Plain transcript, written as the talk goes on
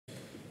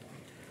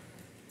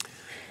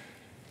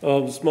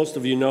As most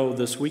of you know,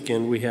 this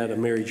weekend we had a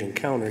marriage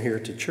encounter here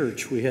at the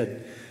church. We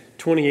had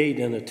 28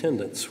 in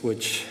attendance,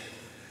 which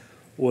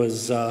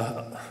was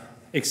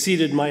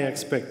exceeded my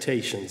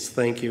expectations.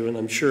 Thank you, and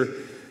I'm sure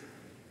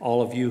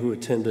all of you who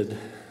attended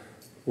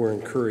were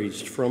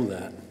encouraged from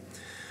that.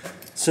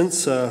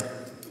 Since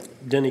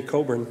Denny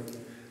Coburn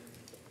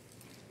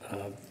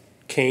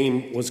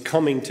was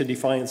coming to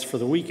Defiance for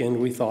the weekend,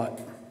 we thought,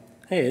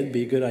 hey, it'd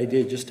be a good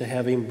idea just to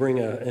have him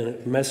bring a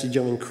message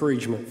of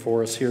encouragement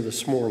for us here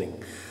this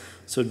morning.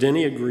 So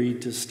Denny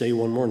agreed to stay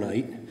one more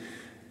night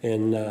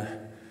and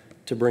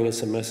to bring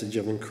us a message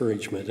of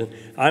encouragement. And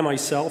I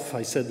myself,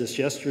 I said this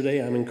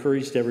yesterday, I'm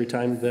encouraged every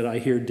time that I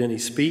hear Denny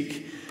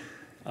speak.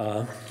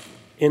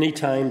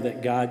 Anytime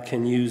that God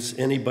can use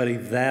anybody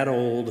that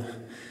old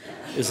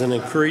is an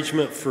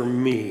encouragement for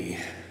me.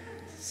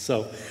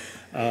 So,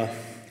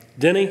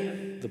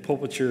 Denny, the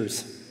pulpit's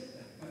yours.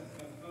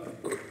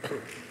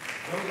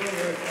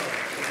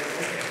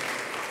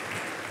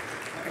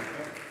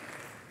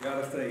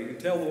 Gotta say, you can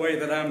tell the way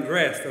that I'm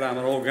dressed that I'm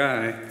an old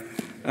guy.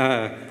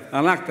 I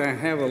like to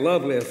have a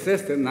lovely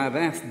assistant, and I've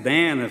asked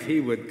Dan if he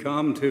would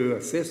come to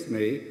assist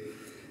me,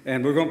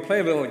 and we're going to play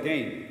a little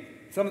game.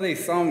 Some of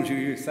these songs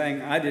you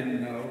sang I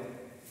didn't know.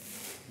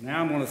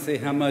 Now I'm going to see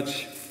how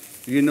much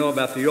you know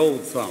about the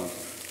old songs.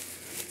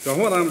 So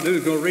what I'm going to do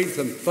is going to read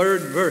some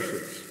third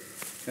verses.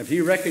 If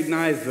you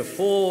recognize the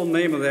full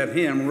name of that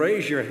hymn,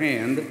 raise your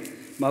hand.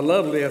 My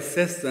lovely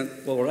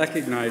assistant will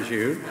recognize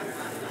you.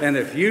 And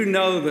if you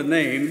know the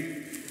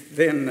name,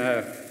 then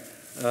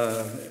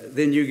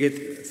you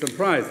get some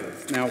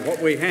prizes. Now, what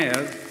we have,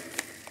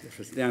 if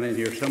it's down in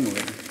here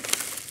somewhere,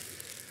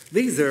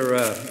 these are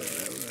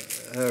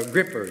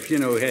grippers. You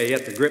know, you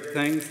have to grip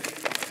things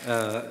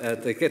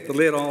to get the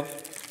lid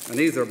off. And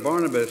these are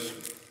Barnabas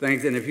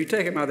things. And if you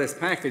take them out of this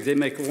package, they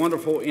make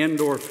wonderful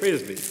indoor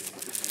frisbees.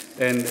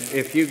 And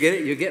if you get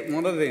it, you get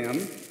one of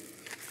them.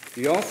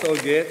 You also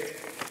get,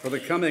 for the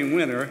coming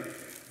winter,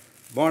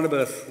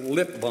 Barnabas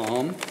lip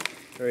balm.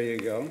 There you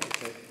go.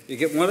 You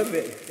get one of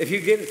it. If you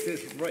get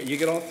it right, you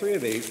get all three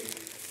of these.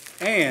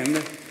 And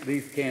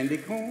these candy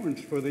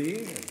corns for the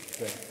year.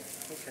 So,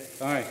 okay.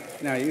 All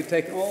right. Now you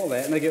take all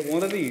that, and they get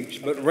one of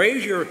each. But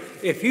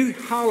if you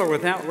holler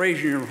without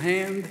raising your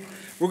hand,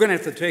 we're going to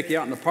have to take you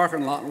out in the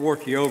parking lot and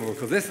work you over,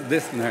 because this is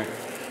this and there.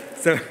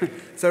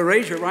 So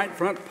raise your right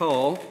front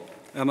paw.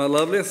 My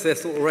lovely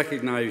assistant will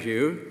recognize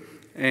you.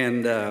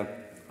 And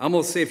I'm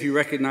going to see if you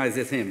recognize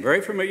this hymn.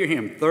 Very familiar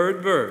hymn.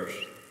 Third verse.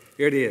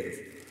 Here it is.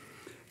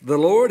 The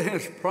Lord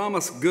has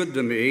promised good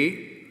to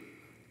me.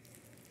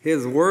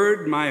 His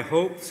word my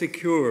hope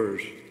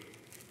secures.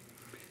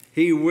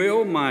 He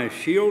will my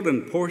shield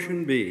and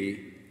portion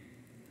be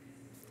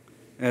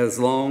as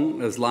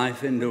long as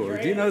life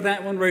endures. Do you know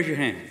that one? Raise your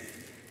hand.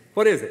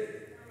 What is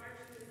it?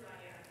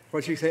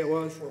 What did she say it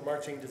was? We're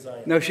marching to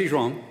Zion. No, she's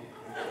wrong.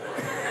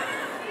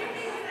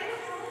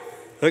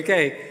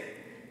 Okay.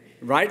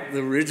 Right, the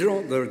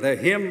original, the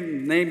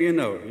hymn name you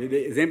know.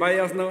 Does anybody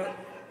else know it?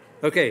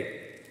 Okay.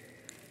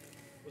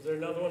 Was there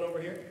another one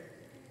over here?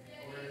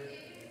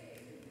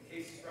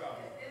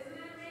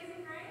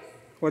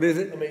 What is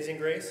it? Amazing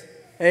Grace.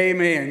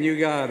 Amen, you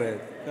got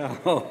it.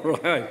 All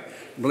right.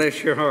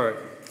 Bless your heart.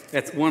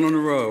 That's one in a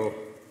row.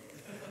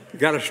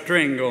 Got a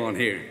string going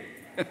here.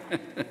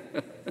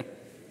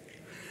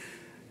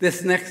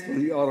 This next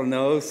one you ought to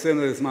know, as soon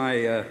as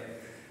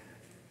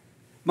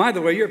by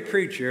the way, your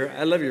preacher,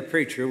 I love your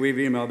preacher, we've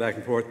emailed back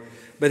and forth,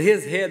 but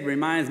his head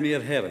reminds me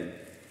of heaven.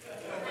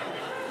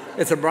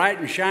 It's a bright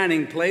and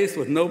shining place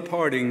with no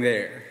parting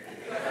there.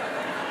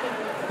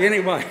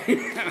 Anyway.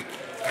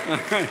 All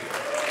right.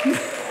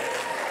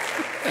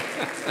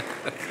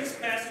 This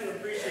Pastor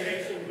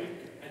Appreciation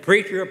Week.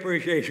 Preacher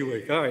Appreciation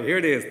Week. All right, here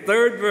it is.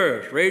 Third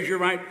verse. Raise your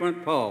right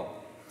front paw.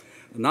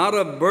 Not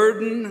a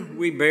burden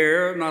we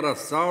bear, not a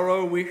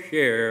sorrow we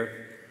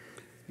share,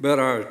 but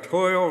our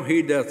toil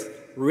he doth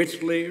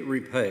richly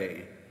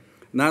repay.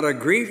 Not a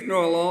grief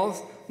nor a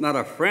loss, not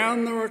a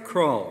frown nor a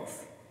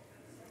cross,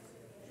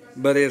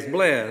 but is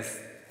blessed.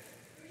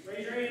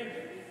 Raise your hand.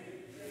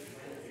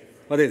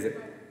 What is it?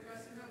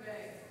 Trust and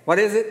obey. What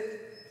is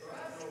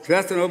it?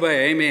 Trust and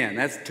obey. Amen.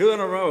 That's two in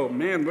a row.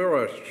 Man,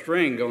 we're a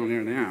string going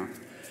here now.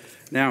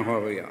 Now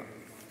what we got?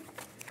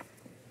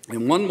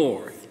 And one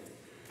more.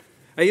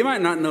 Now, you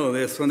might not know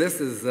this one. This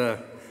is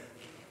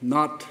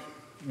not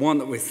one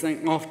that we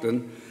sing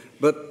often,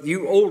 but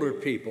you older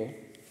people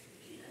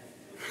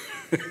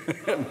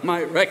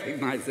might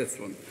recognize this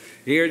one.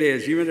 Here it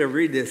is. You better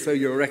read this so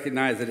you'll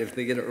recognize it if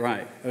they get it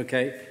right.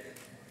 Okay?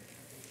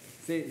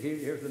 See,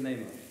 here's the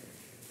name of it.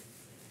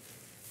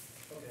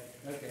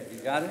 Okay, you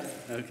got it?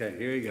 Okay,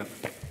 here you go.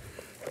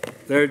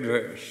 Third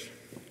verse.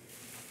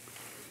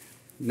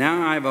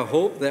 Now I have a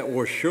hope that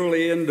will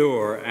surely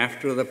endure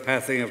after the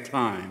passing of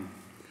time.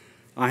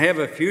 I have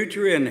a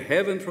future in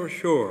heaven for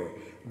sure,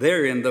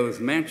 there in those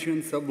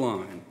mansions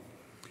sublime.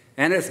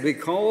 And it's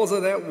because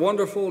of that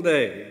wonderful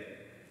day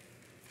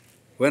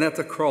when at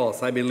the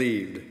cross I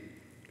believed,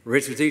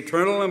 riches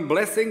eternal and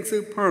blessings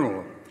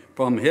supernal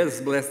from his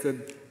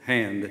blessed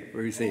hand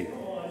received.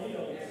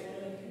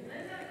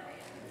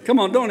 Come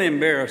on, don't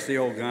embarrass the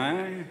old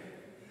guy.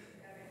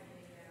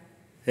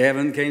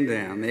 Heaven came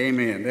down.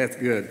 Amen. That's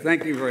good.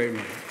 Thank you very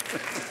much.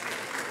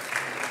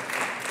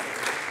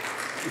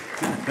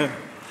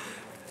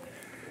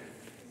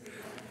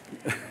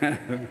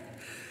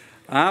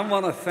 I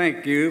want to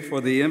thank you for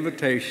the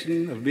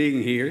invitation of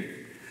being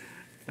here.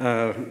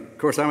 Of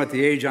course, I'm at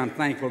the age I'm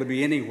thankful to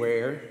be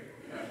anywhere.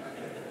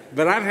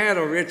 But I've had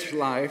a rich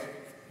life,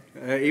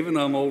 even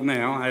though I'm old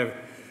now.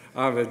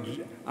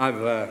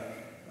 I've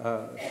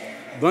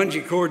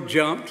bungee cord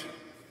jumped.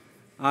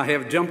 I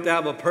have jumped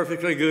out of a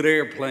perfectly good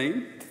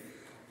airplane.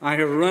 I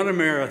have run a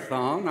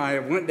marathon. I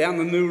have went down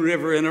the New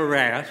River in a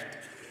raft.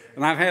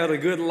 And I've had a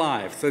good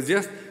life. So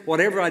just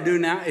whatever I do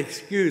now,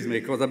 excuse me,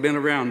 because I've been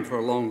around for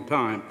a long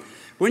time.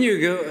 When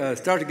you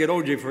start to get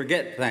older, you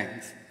forget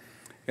things.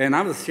 And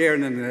I was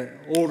sharing in the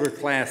older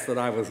class that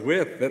I was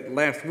with that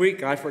last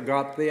week I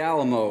forgot the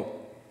Alamo.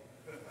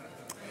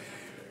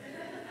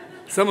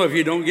 Some of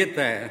you don't get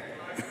that.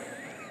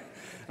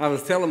 I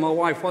was telling my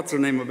wife, what's her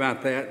name,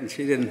 about that, and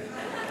she didn't.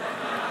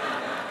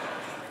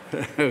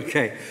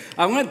 Okay.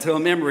 I went to a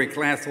memory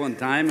class one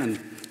time, and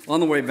on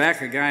the way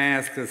back, a guy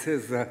asked us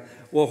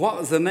well, what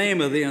was the name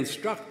of the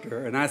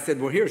instructor? And I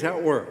said, well, here's how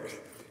it works.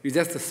 You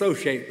just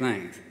associate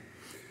things.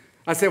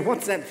 I said,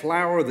 what's that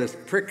flower that's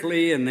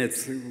prickly and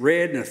it's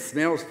red and it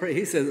smells pretty?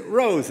 He said,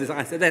 roses.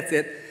 I said, that's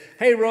it.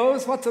 Hey,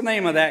 Rose, what's the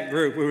name of that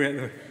group? We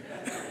went,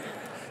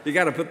 you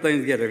got to put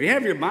things together. If you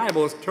have your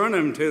Bibles, turn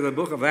them to the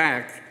book of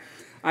Acts.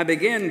 I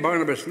began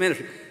Barnabas'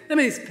 ministry. Let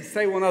me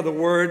say one other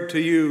word to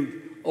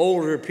you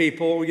older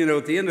people. You know,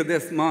 at the end of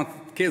this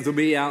month, kids will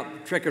be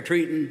out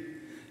trick-or-treating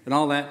and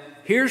all that.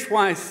 Here's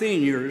why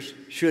seniors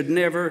should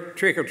never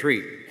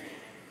trick-or-treat.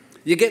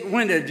 You get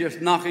winded just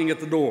knocking at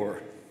the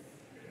door.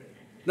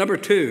 Number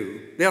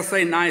two, they'll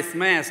say nice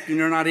mask and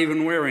you're not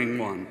even wearing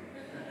one.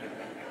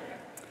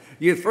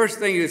 The first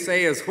thing you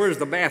say is, where's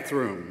the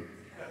bathroom?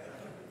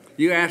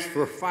 You ask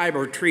for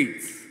fiber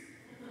treats.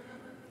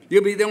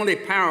 You'll be the only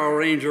Power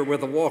Ranger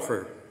with a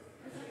walker.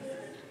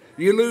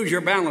 You lose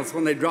your balance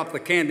when they drop the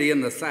candy in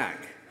the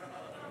sack.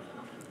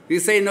 You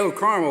say no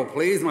caramel,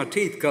 please, my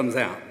teeth comes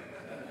out.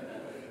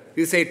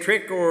 You say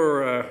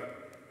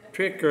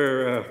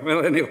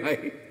well,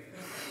 anyway.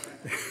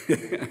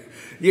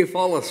 You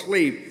fall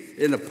asleep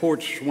in the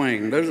porch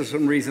swing. Those are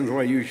some reasons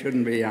why you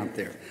shouldn't be out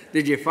there.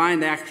 Did you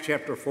find Acts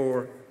chapter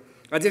 4?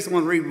 I just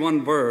want to read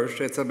one verse.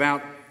 It's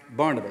about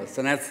Barnabas,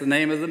 and that's the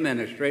name of the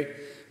ministry.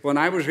 When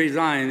I was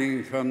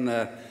resigning from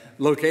the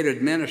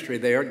located ministry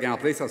there at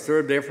Gallipolis, I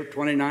served there for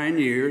 29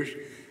 years,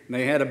 and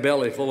they had a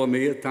belly full of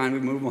me. It's time to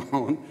move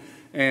on.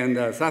 And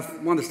so I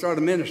wanted to start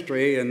a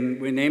ministry,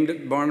 and we named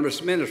it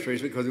Barnabas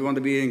Ministries because we wanted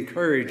to be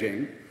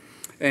encouraging.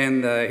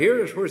 And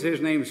here's where his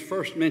name's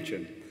first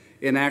mentioned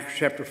in Acts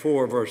chapter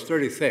 4, verse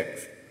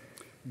 36.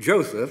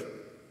 Joseph,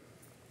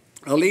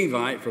 a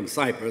Levite from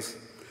Cyprus,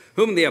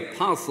 whom the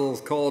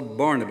apostles called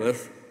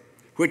Barnabas,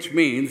 which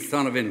means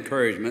son of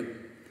encouragement,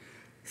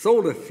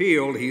 sold a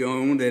field he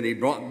owned, and he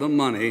brought the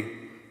money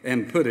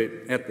and put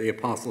it at the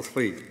apostles'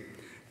 feet.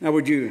 Now,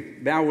 would you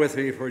bow with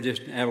me for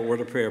just have a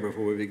word of prayer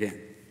before we begin?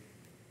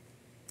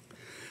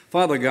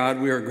 Father God,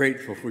 we are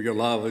grateful for your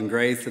love and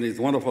grace and these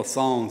wonderful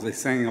songs they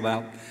sing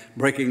about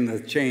breaking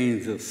the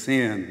chains of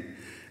sin,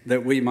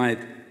 that we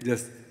might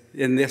just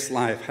in this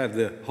life have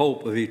the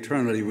hope of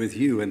eternity with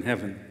you in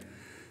heaven.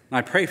 And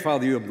I pray,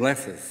 Father, you would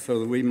bless us so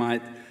that we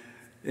might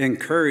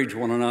encourage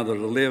one another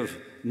to live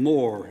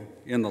more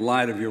in the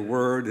light of your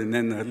word and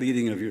in the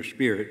leading of your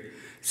spirit,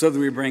 so that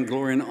we bring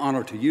glory and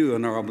honor to you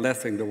and are a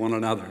blessing to one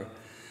another.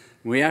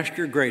 And we ask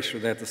your grace for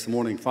that this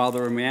morning,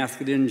 Father, and we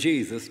ask it in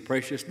Jesus'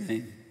 precious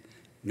name.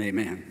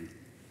 Amen.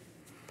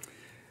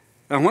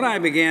 And when I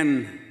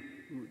began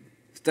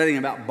studying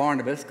about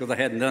Barnabas, because I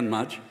hadn't done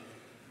much,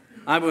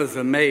 I was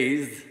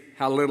amazed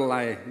how little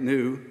I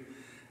knew.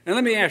 And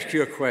let me ask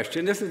you a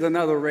question. This is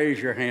another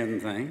raise your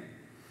hand thing.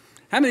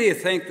 How many of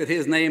you think that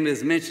his name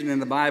is mentioned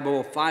in the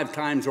Bible 5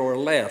 times or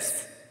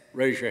less?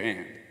 Raise your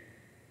hand.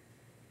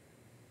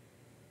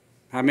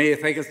 How many of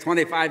you think it's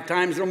 25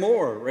 times or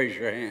more? Raise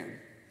your hand.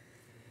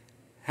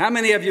 How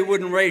many of you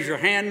wouldn't raise your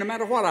hand no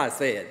matter what I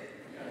said?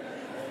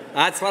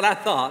 That's what I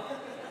thought.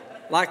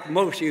 Like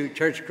most of you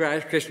Church of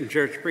Christ, Christian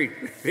church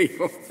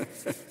people.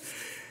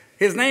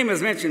 His name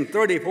is mentioned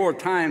 34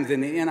 times in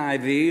the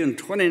NIV and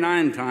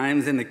 29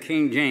 times in the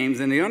King James.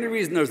 And the only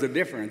reason there's a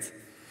difference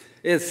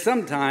is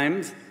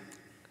sometimes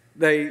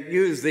they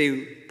use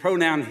the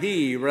pronoun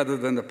he rather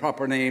than the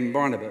proper name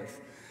Barnabas.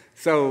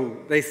 So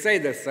they say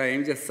the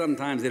same, just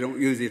sometimes they don't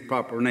use his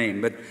proper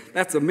name. But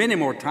that's many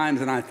more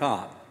times than I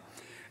thought.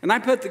 And I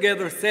put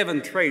together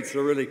 7 traits that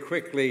are really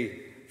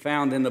quickly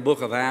found in the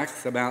book of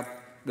Acts about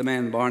the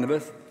man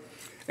Barnabas.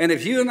 And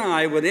if you and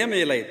I would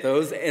emulate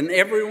those, and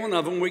every one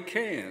of them we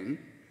can,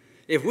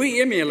 if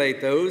we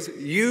emulate those,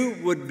 you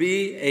would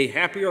be a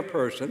happier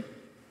person,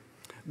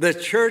 the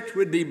church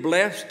would be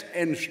blessed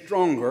and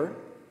stronger,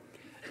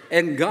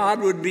 and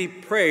God would be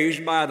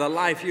praised by the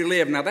life you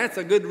live. Now, that's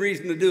a good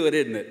reason to do it,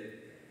 isn't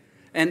it?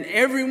 And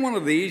every one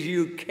of these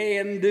you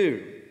can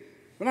do.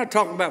 We're not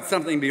talking about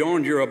something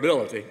beyond your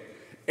ability.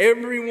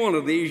 Every one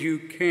of these you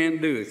can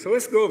do. So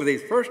let's go over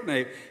these. First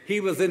name, he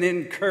was an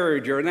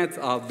encourager, and that's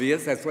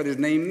obvious. That's what his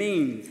name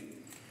means.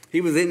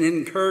 He was an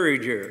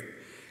encourager.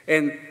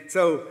 And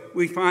so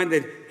we find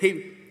that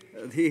he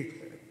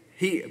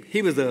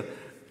was a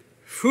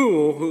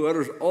fool who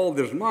utters all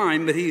his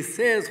mind, but he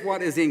says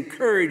what is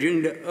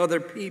encouraging to other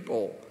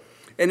people.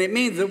 And it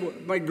means,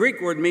 my Greek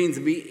word means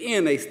to be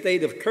in a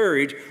state of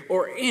courage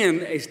or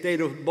in a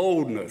state of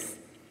boldness.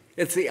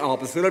 It's the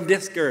opposite of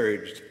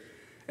discouraged.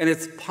 And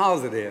it's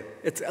positive,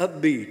 it's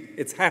upbeat,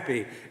 it's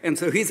happy. And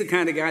so he's the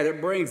kind of guy that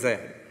brings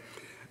that.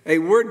 A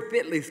word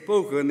fitly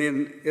spoken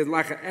is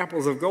like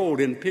apples of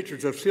gold in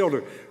pitchers of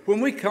silver. When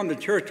we come to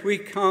church, we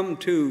come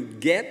to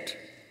get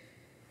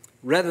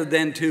rather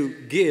than to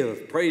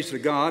give praise to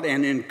God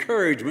and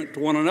encouragement to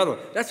one another.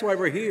 That's why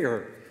we're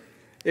here.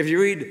 If you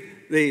read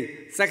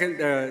the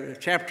second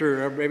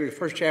chapter, or maybe the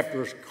first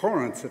chapter of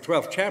Corinth, the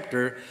 12th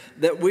chapter,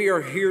 that we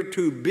are here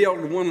to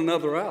build one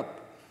another up.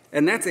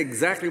 And that's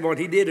exactly what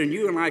he did, and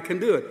you and I can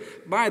do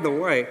it. By the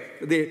way,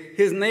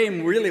 his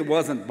name really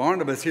wasn't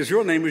Barnabas. His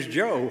real name was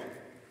Joe.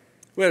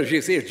 Well, as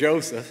you see, it's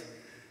Joseph.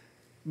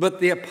 But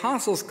the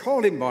apostles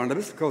called him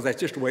Barnabas because that's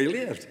just the way he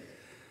lived.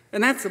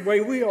 And that's the way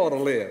we ought to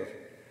live,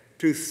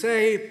 to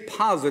say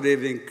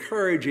positive,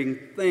 encouraging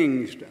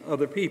things to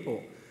other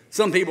people.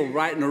 Some people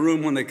brighten a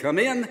room when they come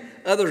in,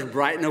 others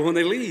brighten it when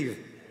they leave.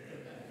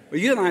 Well,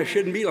 you and I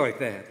shouldn't be like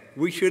that.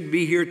 We should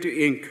be here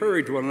to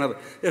encourage one another.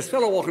 There's a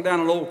fellow walking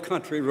down an old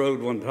country road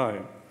one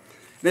time.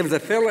 There was a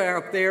fellow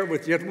out there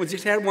with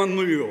just had one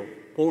mule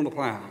pulling the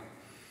plow.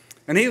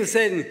 And he was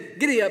saying,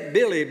 "Giddy up,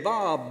 Billy,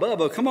 Bob,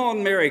 Bubba, come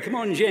on, Mary, come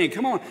on, Jane,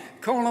 come on,"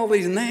 calling all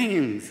these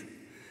names.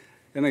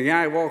 And the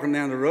guy walking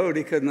down the road,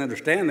 he couldn't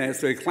understand that,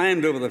 so he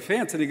climbed over the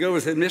fence and he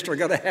goes and said, "Mister, I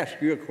got to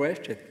ask you a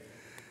question."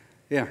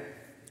 Yeah.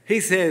 He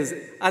says,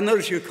 "I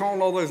noticed you're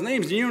calling all those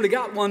names and you only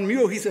got one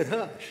mule." He said,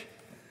 "Hush.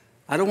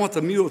 I don't want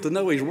the mule to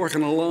know he's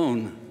working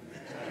alone."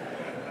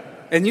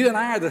 And you and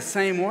I are the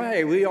same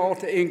way. We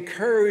ought to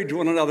encourage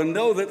one another.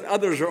 Know that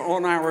others are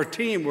on our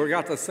team. We've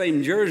got the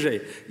same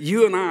jersey.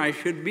 You and I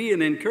should be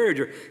an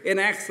encourager. In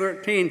Acts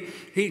 13,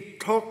 he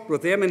talked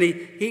with them and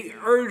he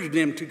urged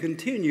them to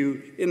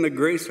continue in the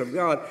grace of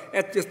God.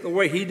 That's just the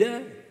way he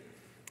does.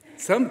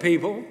 Some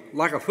people,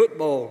 like a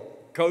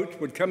football coach,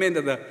 would come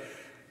into the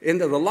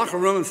locker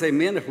room and say,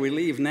 "Men, if we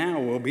leave now,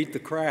 we'll beat the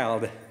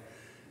crowd."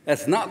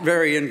 That's not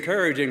very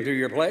encouraging to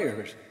your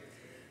players.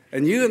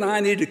 And you and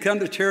I need to come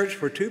to church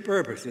for two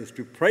purposes: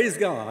 to praise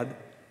God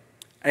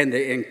and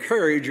to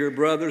encourage your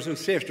brothers and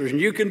sisters. And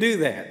you can do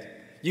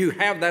that. You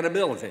have that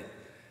ability.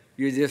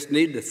 You just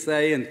need to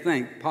say and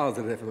think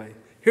positively.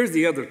 Here's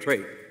the other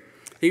trait.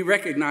 He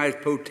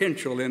recognized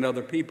potential in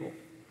other people.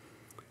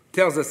 It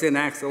tells us in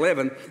Acts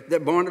 11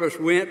 that Barnabas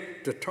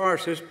went to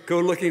Tarsus to go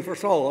looking for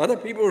Saul. Other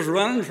people was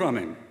running from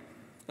him.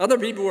 Other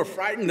people were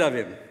frightened of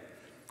him.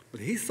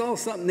 But he saw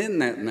something in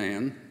that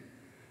man,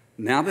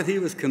 now that he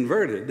was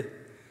converted,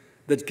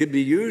 that could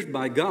be used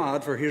by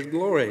God for his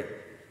glory.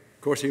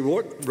 Of course, he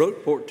wrote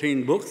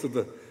 14 books of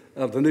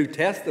the New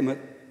Testament.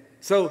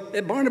 So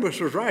Barnabas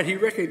was right. He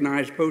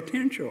recognized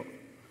potential.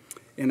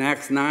 In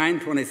Acts 9,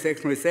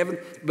 26, 27,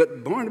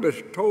 but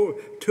Barnabas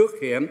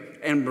took him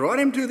and brought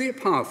him to the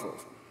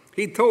apostles.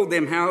 He told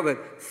them how that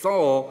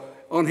Saul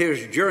on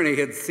his journey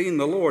had seen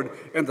the Lord,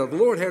 and the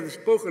Lord had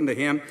spoken to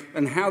him,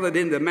 and how that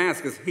in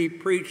Damascus he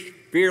preached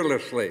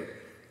fearlessly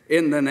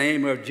in the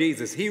name of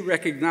Jesus. He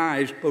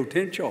recognized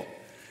potential.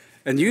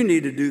 And you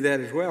need to do that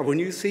as well. When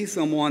you see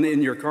someone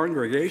in your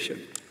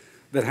congregation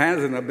that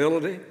has an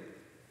ability,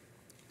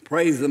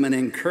 praise them and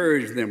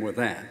encourage them with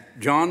that.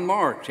 John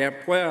Mark,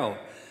 chapter 12.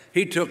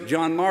 He took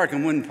John Mark,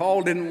 and when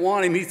Paul didn't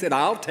want him, he said,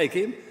 "I'll take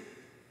him."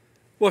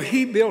 Well,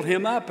 he built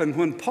him up, and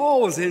when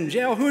Paul was in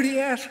jail, who did he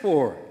ask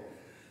for?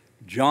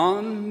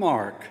 John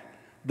Mark,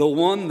 the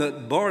one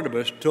that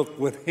Barnabas took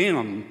with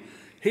him.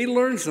 He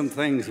learned some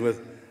things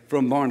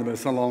from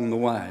Barnabas along the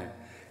way.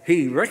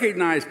 He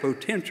recognized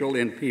potential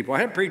in people. I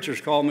had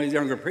preachers call me,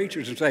 younger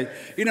preachers, and say,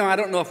 "I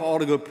don't know if I ought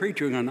to go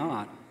preaching or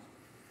not."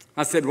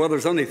 I said, "Well,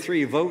 there's only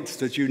 3 votes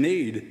that you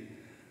need.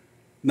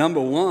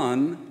 Number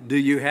 1, do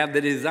you have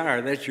the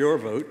desire? That's your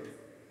vote.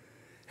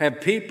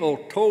 Have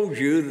people told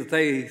you that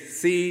they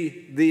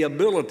see the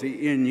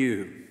ability in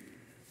you?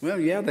 Well,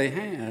 yeah, they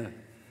have.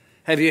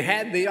 Have you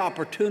had the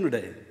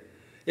opportunity?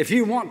 If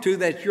you want to,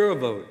 that's your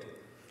vote.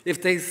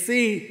 If they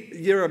see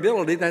your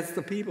ability, that's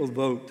the people's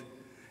vote.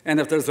 And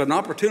if there's an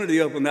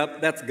opportunity open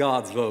up, that's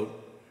God's vote.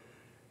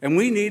 And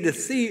we need to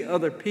see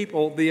other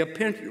people,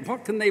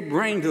 what can they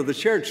bring to the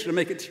church to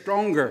make it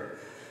stronger?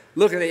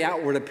 Look at the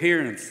outward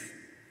appearance.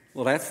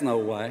 Well, that's no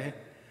way.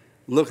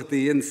 Look at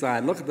the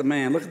inside. Look at the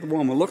man. Look at the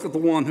woman. Look at the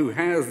one who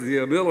has the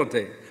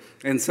ability.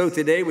 And so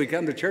today we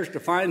come to church to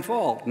find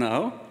fault.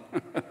 No,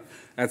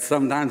 that's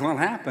sometimes what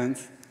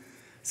happens.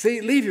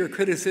 See, leave your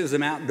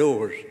criticism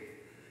outdoors.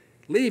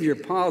 Leave your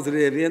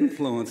positive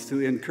influence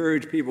to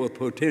encourage people with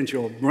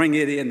potential. Bring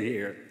it in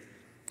here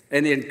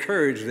and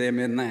encourage them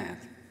in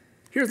that.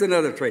 Here's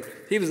another trait.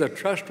 He was a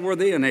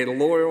trustworthy and a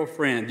loyal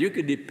friend. You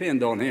could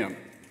depend on him.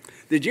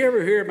 Did you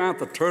ever hear about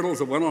the turtles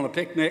that went on a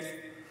picnic?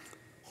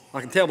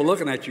 I can tell by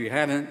looking at you, you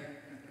haven't.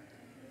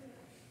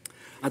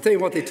 I'll tell you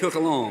what they took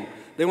along.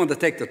 They wanted to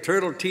take the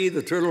turtle tea,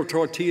 the turtle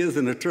tortillas,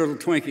 and the turtle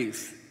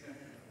Twinkies.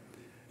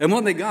 And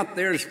when they got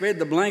there to spread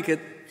the blanket,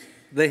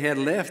 they had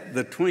left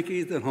the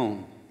Twinkies at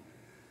home.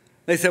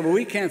 They said, well,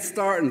 we can't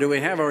start until we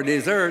have our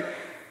dessert.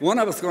 One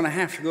of us is going to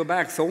have to go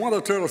back. So one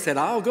of the turtles said,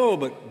 I'll go,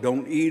 but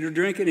don't eat or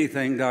drink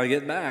anything till I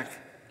get back.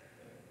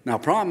 Now,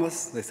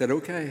 promise. They said,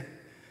 okay.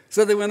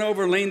 So they went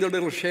over, leaned their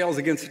little shells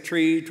against a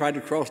tree, tried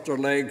to cross their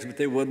legs, but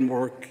they wouldn't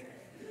work.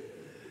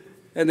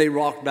 And they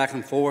rocked back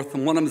and forth.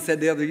 And one of them said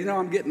to the other, you know,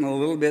 I'm getting a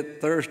little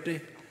bit thirsty.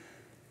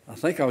 I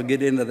think I'll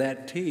get into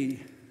that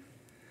tea.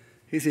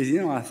 He says,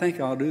 you know, I think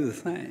I'll do the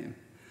same.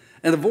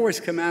 And a voice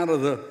came out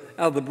of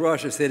the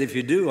brush and said, if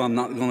you do, I'm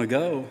not going to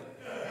go.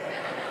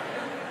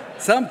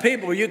 Some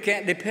people you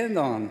can't depend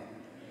on.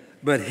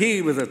 But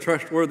he was a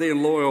trustworthy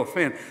and loyal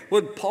friend.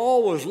 When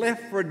Paul was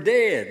left for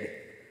dead,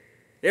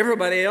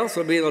 everybody else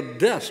would be in a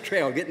dust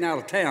trail getting out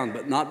of town,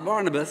 but not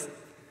Barnabas.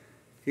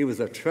 He was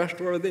a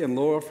trustworthy and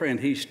loyal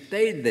friend. He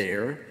stayed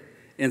there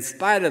in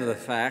spite of the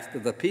fact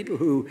that the people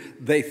who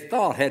they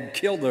thought had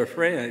killed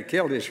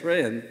his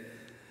friend,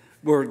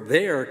 were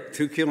there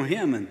to kill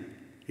him, and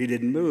he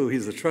didn't move.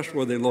 He's a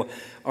trustworthy and loyal.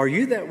 Are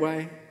you that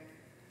way?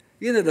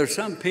 You know, there's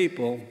some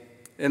people,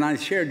 and I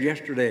shared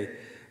yesterday,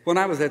 when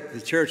I was at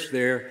the church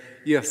there,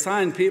 you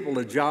assign people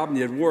a job and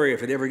you'd worry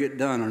if it ever get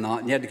done or not,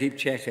 and you had to keep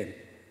checking.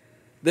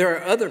 There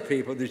are other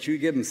people that you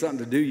give them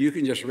something to do, you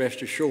can just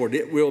rest assured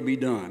it will be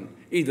done.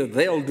 Either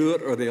they'll do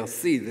it or they'll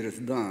see that it's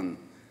done.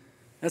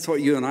 That's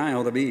what you and I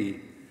ought to be,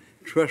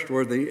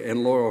 trustworthy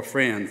and loyal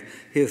friends.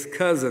 His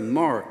cousin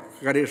Mark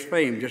got his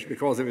fame just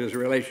because of his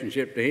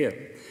relationship to him.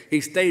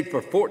 He stayed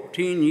for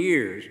 14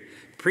 years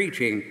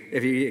preaching,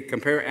 if you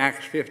compare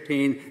Acts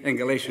 15 and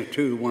Galatians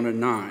 2, 1 and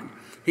 9.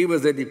 He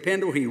was a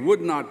dependable, he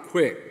would not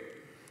quit.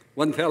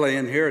 One fellow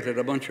inherited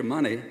a bunch of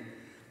money,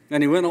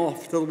 and he went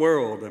off to the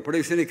world, and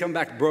pretty soon he come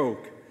back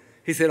broke.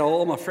 He said,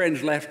 all my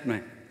friends left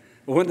me.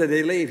 Well, when did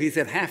they leave? He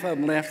said, half of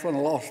them left when I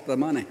lost the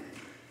money.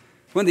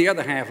 When the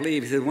other half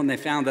leave, he said, when they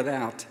found it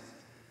out.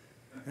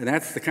 And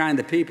that's the kind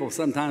of people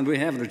sometimes we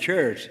have in the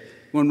church.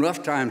 When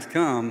rough times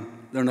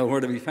come, they're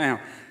nowhere to be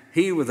found.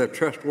 He was a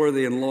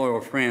trustworthy and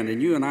loyal friend,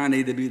 and you and I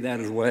need to be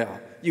that as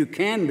well. You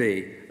can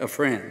be a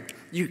friend.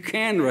 You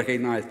can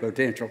recognize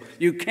potential.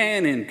 You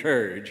can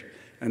encourage,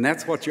 and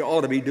that's what you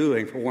ought to be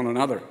doing for one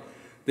another.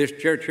 This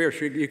church here,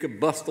 you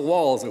could bust the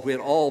walls if we'd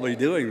all be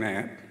doing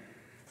that.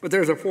 But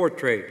there's a fourth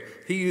trait.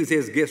 He used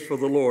his gifts for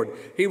the Lord.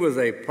 He was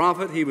a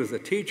prophet. He was a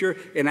teacher.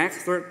 In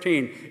Acts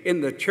 13, in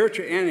the church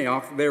of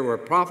Antioch, there were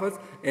prophets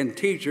and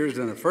teachers,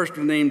 and the first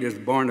one named is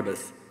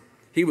Barnabas.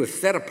 He was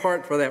set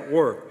apart for that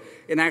work.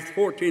 In Acts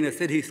 14, it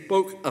said he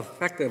spoke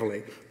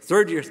effectively.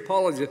 Sergius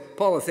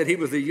Paulus said he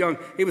was an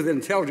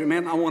intelligent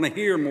man. I want to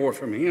hear more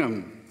from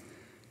him.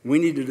 We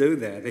need to do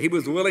that. He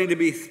was willing to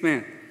be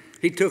spent.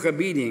 He took a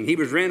beating. He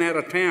was ran out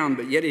of town,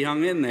 but yet he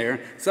hung in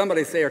there.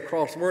 Somebody say a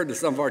cross word to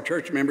some of our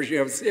church members, you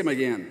have to see him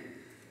again.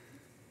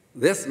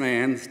 This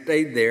man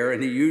stayed there,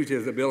 and he used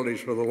his abilities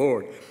for the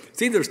Lord.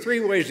 See, there's three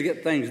ways to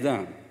get things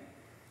done.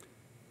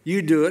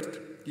 You do it.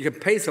 You can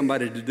pay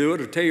somebody to do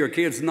it or tell your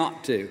kids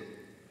not to.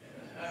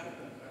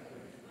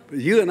 But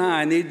you and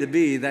I need to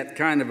be that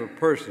kind of a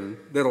person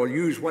that will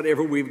use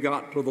whatever we've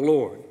got for the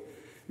Lord.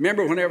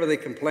 Remember whenever they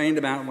complained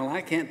about, well,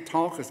 I can't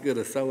talk as good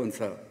as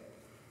so-and-so.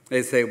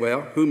 They say,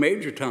 well, who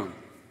made your tongue?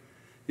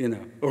 You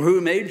know, or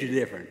who made you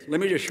different? Let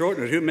me just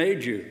shorten it. Who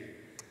made you?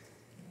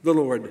 The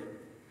Lord.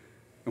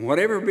 And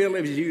whatever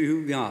abilities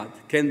you've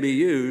got can be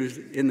used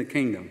in the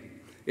kingdom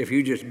if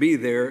you just be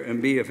there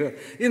and be a...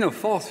 You know,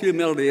 false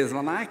humility is,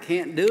 well, I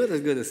can't do it as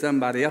good as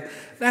somebody else.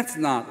 That's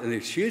not an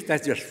excuse.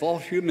 That's just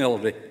false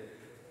humility.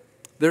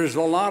 There's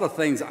a lot of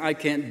things I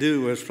can't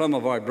do as some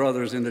of our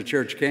brothers in the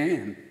church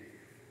can.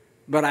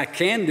 But I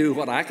can do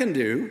what I can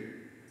do.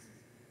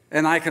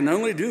 And I can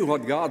only do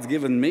what God's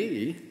given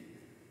me,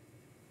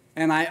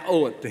 and I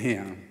owe it to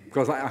him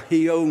because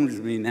he owns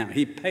me now.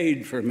 He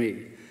paid for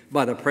me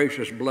by the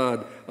precious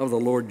blood of the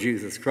Lord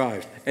Jesus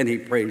Christ, and he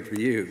prayed for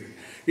you.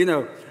 You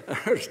know, I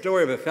heard a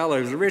story of a fellow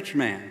who was a rich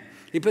man.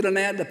 He put an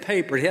ad in the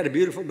paper. He had a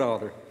beautiful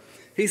daughter.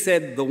 He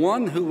said, the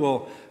one who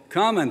will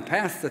come and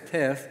pass the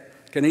test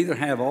can either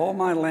have all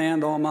my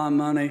land, all my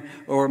money,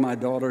 or my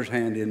daughter's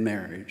hand in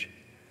marriage.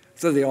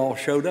 So they all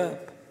showed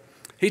up.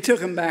 He took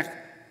them back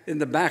in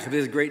the back of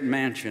his great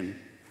mansion,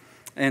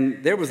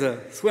 and there was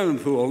a swimming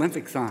pool,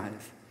 Olympic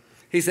size.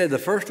 He said the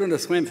first one to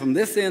swim from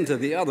this end to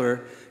the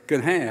other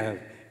could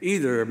have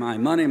either my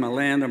money, my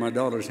land, or my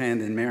daughter's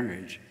hand in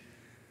marriage.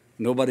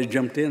 Nobody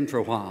jumped in for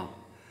a while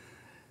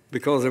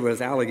because there was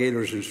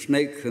alligators and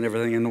snakes and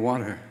everything in the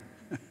water.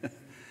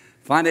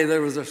 Finally,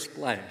 there was a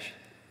splash.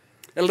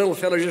 A little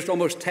fellow just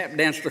almost tap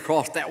danced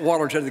across that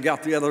water till he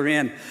got to the other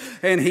end,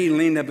 and he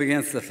leaned up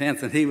against the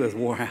fence, and he was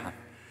wore out.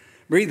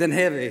 Breathing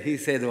heavy, he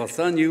said, well,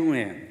 son, you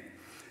win.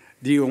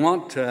 Do you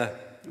want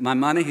my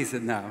money? He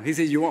said, no. He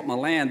said, you want my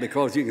land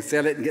because you can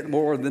sell it and get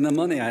more than the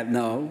money I have?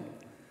 No.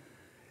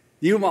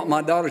 You want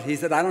my daughter? He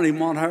said, I don't even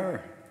want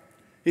her.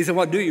 He said,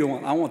 what do you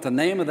want? I want the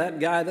name of that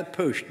guy that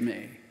pushed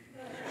me.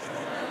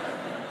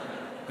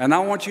 And I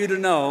want you to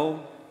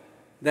know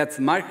that's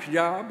my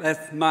job,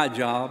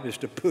 is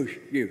to push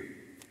you.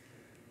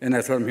 And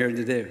that's what I'm here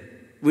to do.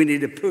 We need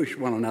to push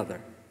one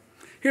another.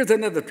 Here's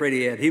another trait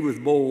he had. He was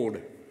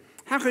bold.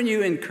 How can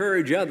you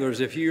encourage others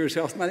if you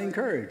yourself not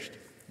encouraged?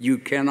 You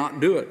cannot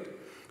do it.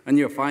 And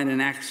you'll find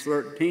in Acts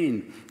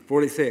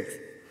 13:46,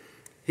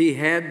 we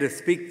had to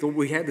speak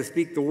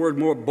the word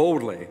more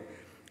boldly.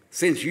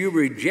 Since you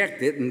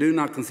reject it and do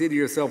not consider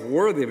yourself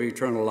worthy of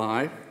eternal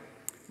life,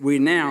 we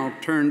now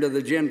turn to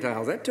the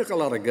Gentiles. That took a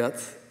lot of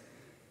guts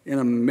in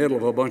the middle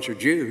of a bunch of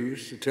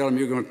Jews to tell them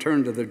you're going to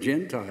turn to the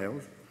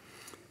Gentiles.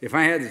 If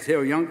I had to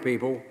tell young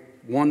people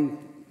one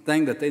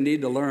thing that they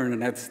need to learn,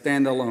 and that's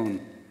stand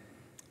alone.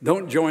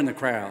 Don't join the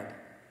crowd.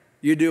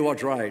 You do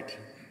what's right.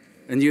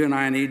 And you and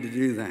I need to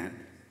do that.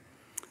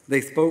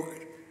 They spoke,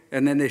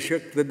 and then they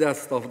shook the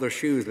dust off their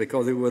shoes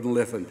because they wouldn't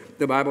listen.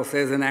 The Bible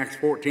says in Acts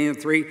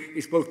 14:3,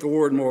 he spoke the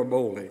word more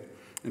boldly.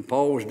 And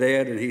Paul was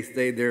dead, and he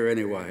stayed there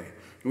anyway.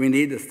 We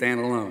need to stand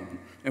alone.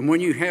 And when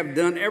you have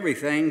done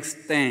everything,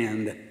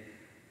 stand.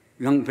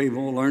 Young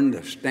people, learn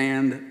to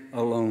stand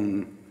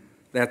alone.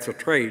 That's a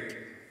trait.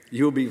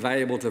 You'll be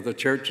valuable to the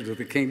church, to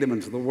the kingdom,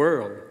 and to the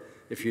world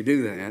if you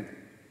do that.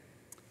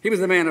 He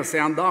was a man of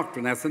sound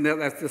doctrine. That's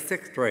the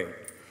sixth trait.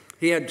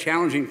 He had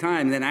challenging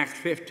times. In Acts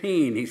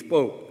 15, he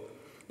spoke.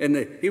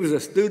 And he was a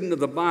student of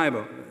the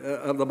Bible,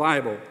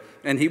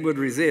 and he would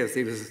resist.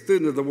 He was a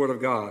student of the Word of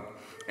God.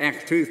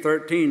 Acts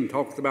 2:13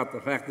 talks about the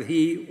fact that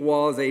he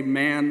was a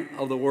man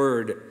of the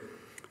Word.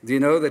 Do you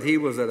know that he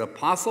was an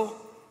apostle?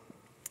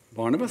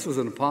 Barnabas was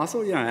an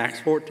apostle? Yeah, Acts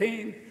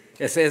 14.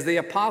 It says the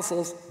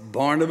apostles,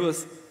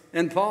 Barnabas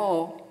and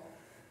Paul.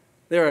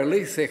 There are at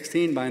least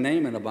 16 by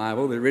name in the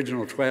Bible, the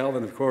original 12,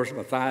 and of course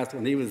Matthias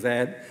when he was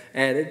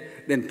added,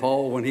 then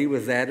Paul when he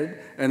was added,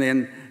 and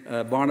then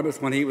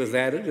Barnabas when he was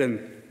added,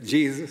 and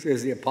Jesus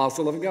is the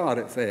apostle of God,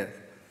 it says.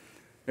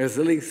 There's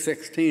at least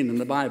 16 in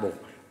the Bible.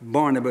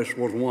 Barnabas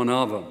was one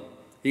of them.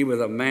 He was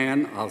a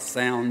man of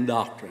sound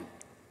doctrine.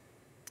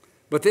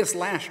 But this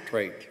last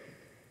trait,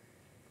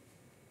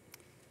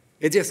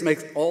 it just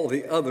makes all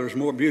the others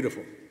more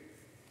beautiful.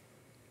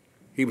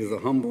 He was a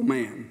humble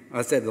man.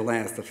 I said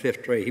the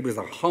fifth trait. He was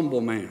a humble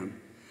man.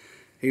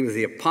 He was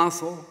the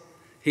apostle.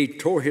 He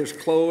tore his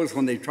clothes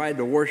when they tried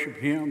to worship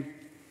him.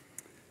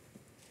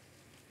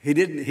 He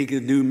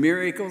could do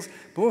miracles.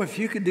 Boy, if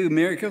you could do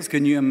miracles,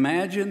 can you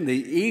imagine the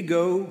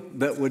ego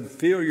that would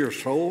fill your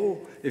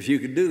soul if you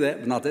could do that?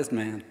 But not this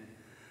man.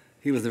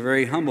 He was a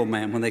very humble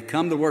man. When they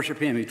come to worship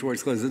him, he tore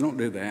his clothes. They don't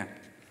do that.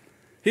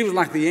 He was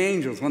like the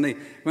angels. When they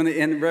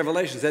in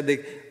Revelation said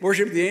they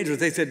worship the angels,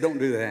 they said, don't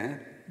do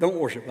that. Don't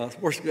worship us,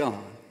 worship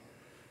God.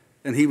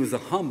 And he was a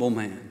humble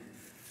man.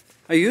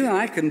 Now, you and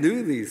I can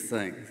do these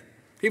things.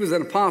 He was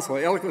an apostle,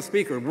 an eloquent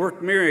speaker,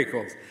 worked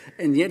miracles,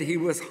 and yet he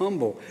was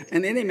humble.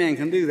 And any man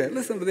can do that.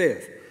 Listen to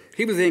this.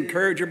 He was the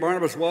encourager.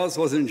 Barnabas was.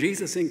 Wasn't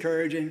Jesus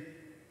encouraging?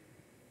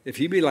 If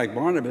you be like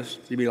Barnabas,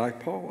 you be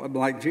like Paul,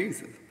 like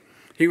Jesus.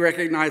 He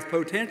recognized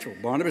potential.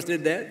 Barnabas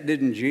did that.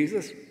 Didn't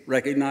Jesus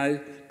recognize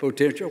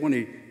potential when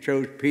he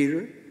chose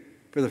Peter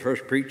for the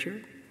first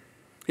preacher?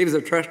 He was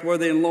a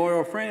trustworthy and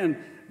loyal friend.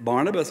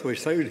 Barnabas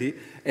was so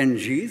and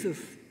Jesus,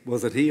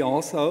 wasn't he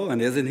also,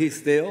 and isn't he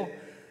still?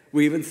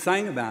 We even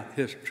sang about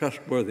his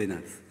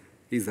trustworthiness.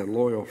 He's a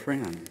loyal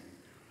friend.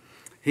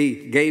 He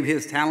gave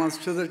his talents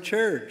to the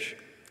church.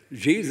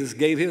 Jesus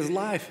gave his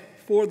life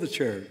for the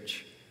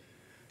church.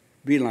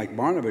 Be like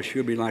Barnabas,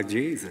 you'll be like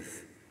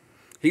Jesus.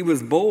 He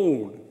was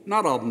bold,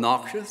 not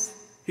obnoxious.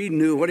 He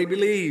knew what he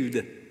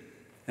believed.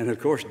 And of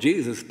course,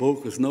 Jesus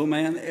spoke as no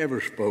man ever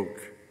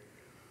spoke.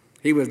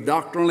 He was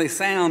doctrinally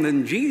sound,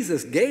 and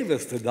Jesus gave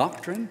us the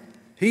doctrine.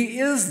 He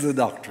is the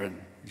doctrine,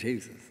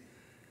 Jesus.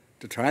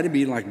 To try to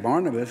be like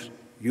Barnabas,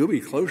 you'll be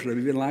closer to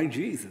being like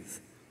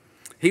Jesus.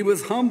 He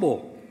was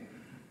humble.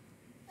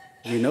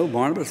 We know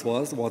Barnabas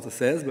was what it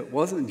says, but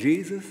wasn't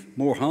Jesus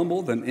more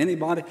humble than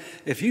anybody?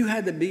 If you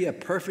had to be a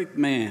perfect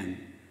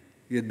man,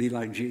 you'd be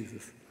like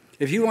Jesus.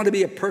 If you want to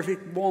be a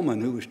perfect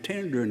woman who was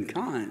tender and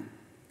kind,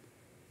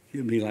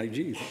 you'd be like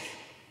Jesus.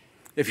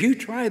 If you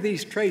try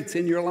these traits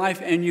in your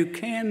life, and you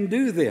can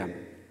do them,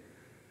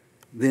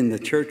 then the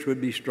church would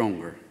be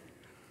stronger.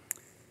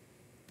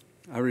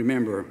 I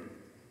remember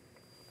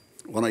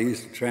when I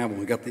used to travel,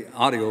 we got the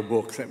audio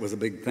books. That was a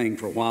big thing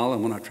for a while.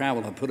 And when I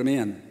traveled, I put them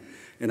in,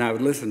 and I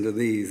would listen to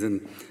these.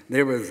 And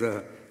there was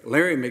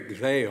Larry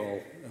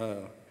McVale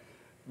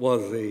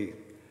was the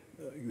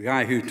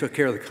guy who took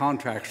care of the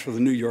contracts for the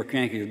New York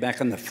Yankees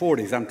back in the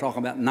 40s. I'm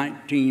talking about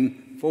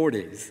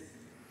 1940s.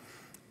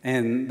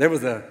 And there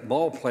was a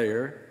ball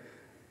player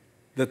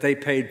that they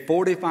paid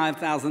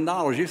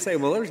 $45,000. You say,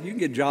 well, you can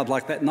get jobs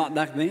like that. Not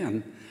back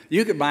then.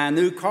 You could buy a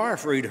new car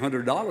for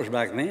 $800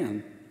 back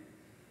then.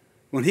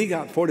 When he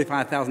got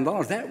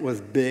 $45,000, that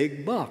was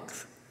big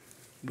bucks.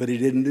 But he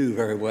didn't do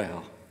very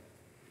well.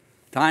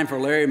 Time for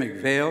Larry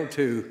McVale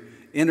to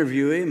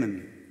interview him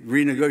and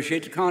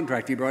renegotiate the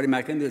contract. He brought him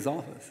back into his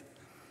office.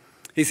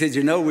 He said,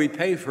 we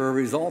pay for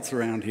results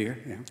around here.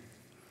 Yeah.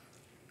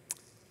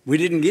 We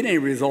didn't get any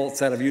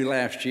results out of you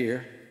last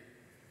year.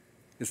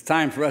 it's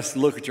time for us to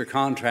look at your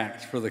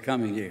contracts for the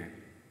coming year.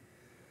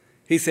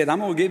 He said, I'm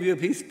going to give you a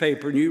piece of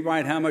paper, and you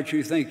write how much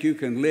you think you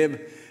can live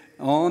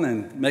on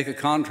and make a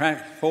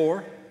contract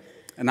for,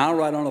 and I'll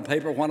write on a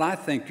paper what I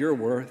think you're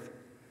worth.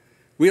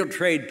 We'll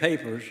trade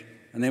papers,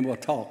 and then we'll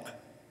talk.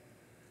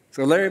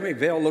 So Larry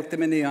McVeigh looked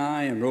him in the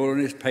eye and wrote on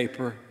his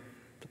paper.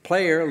 The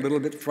player, a little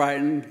bit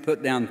frightened,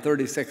 put down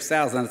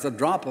 $36,000. It's a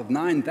drop of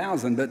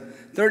 $9,000,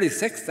 but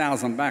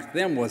 $36,000 back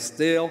then was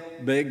still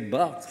big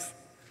bucks.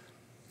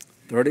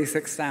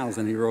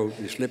 $36,000 he wrote.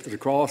 He slipped it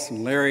across,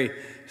 and Larry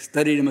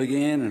studied him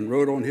again and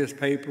wrote on his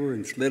paper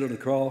and slid it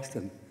across.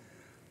 And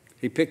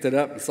he picked it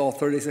up and saw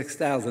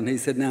 $36,000. He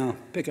said, now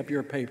pick up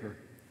your paper.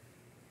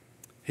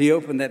 He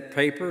opened that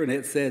paper, and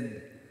it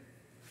said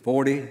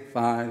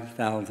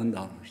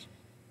 $45,000.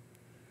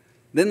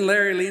 Then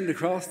Larry leaned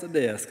across the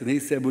desk, and he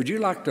said, would you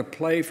like to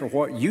play for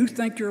what you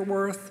think you're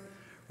worth,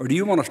 or do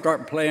you want to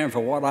start playing for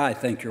what I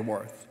think you're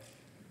worth?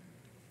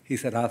 He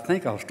said, I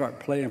think I'll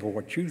start playing for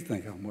what you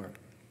think I'm worth.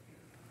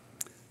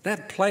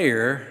 That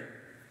player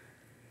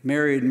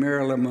married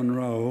Marilyn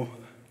Monroe,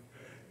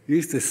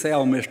 used to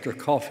sell Mr.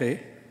 Coffee.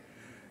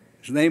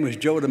 His name was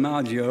Joe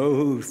DiMaggio,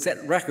 who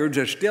set records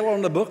that are still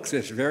on the books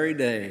this very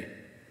day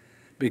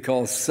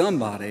because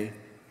somebody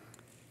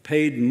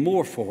paid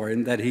more for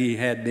him than he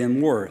had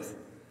been worth.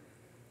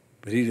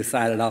 But he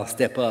decided, I'll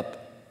step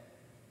up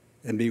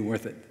and be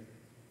worth it.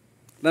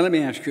 Now let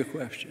me ask you a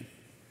question.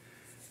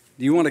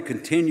 Do you want to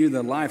continue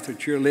the life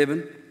that you're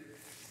living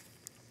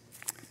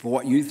for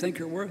what you think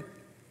you're worth?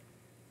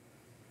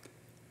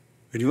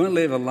 Or do you want to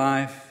live a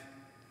life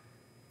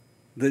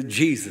that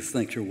Jesus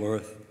thinks you're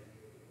worth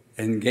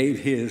and gave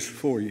his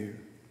for you?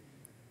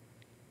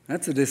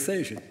 That's a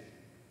decision.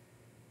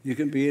 You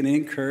can be an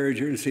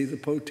encourager and see the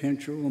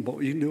potential, and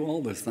you can do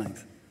all those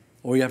things.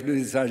 All you have to do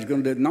is decide you're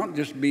going to do not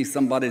just be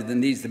somebody that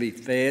needs to be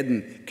fed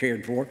and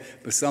cared for,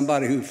 but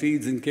somebody who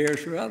feeds and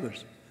cares for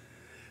others.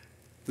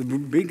 The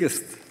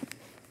biggest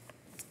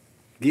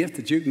gift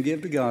that you can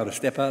give to God is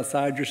step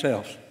outside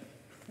yourself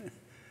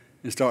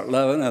and start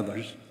loving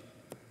others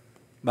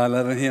by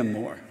loving him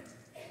more.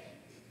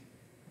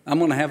 I'm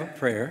going to have a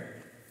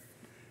prayer.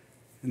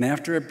 And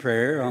after a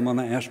prayer, I'm going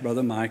to ask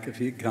Brother Mike if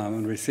he'd come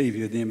and receive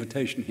you the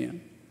invitation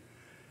hymn.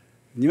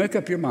 And you make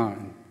up your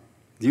mind.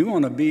 Do you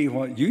want to be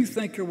what you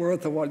think you're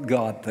worth or what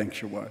God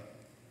thinks you're worth?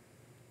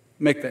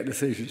 Make that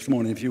decision this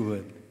morning if you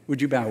would.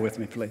 Would you bow with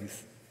me,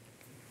 please?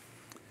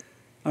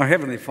 Our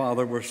Heavenly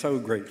Father, we're so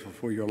grateful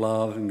for your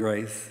love and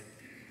grace.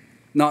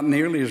 Not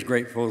nearly as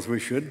grateful as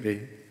we should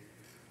be.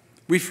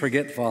 We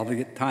forget, Father,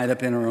 get tied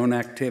up in our own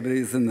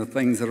activities and the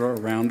things that are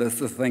around us,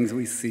 the things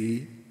we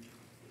see.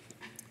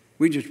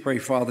 We just pray,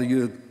 Father,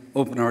 you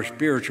open our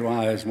spiritual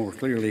eyes more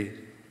clearly.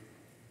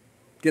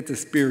 Get the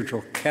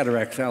spiritual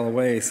cataracts out of the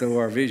way so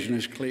our vision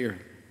is clear.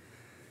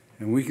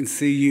 And we can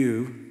see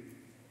you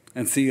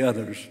and see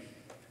others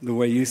the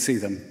way you see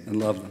them and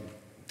love them.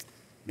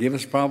 Give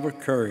us proper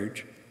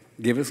courage.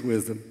 Give us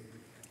wisdom.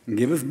 And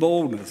give us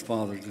boldness,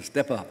 Father, to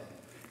step up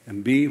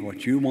and be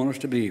what you want us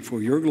to be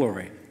for your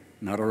glory,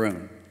 not our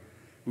own.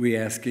 We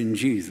ask in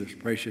Jesus'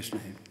 precious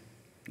name.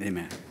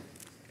 Amen.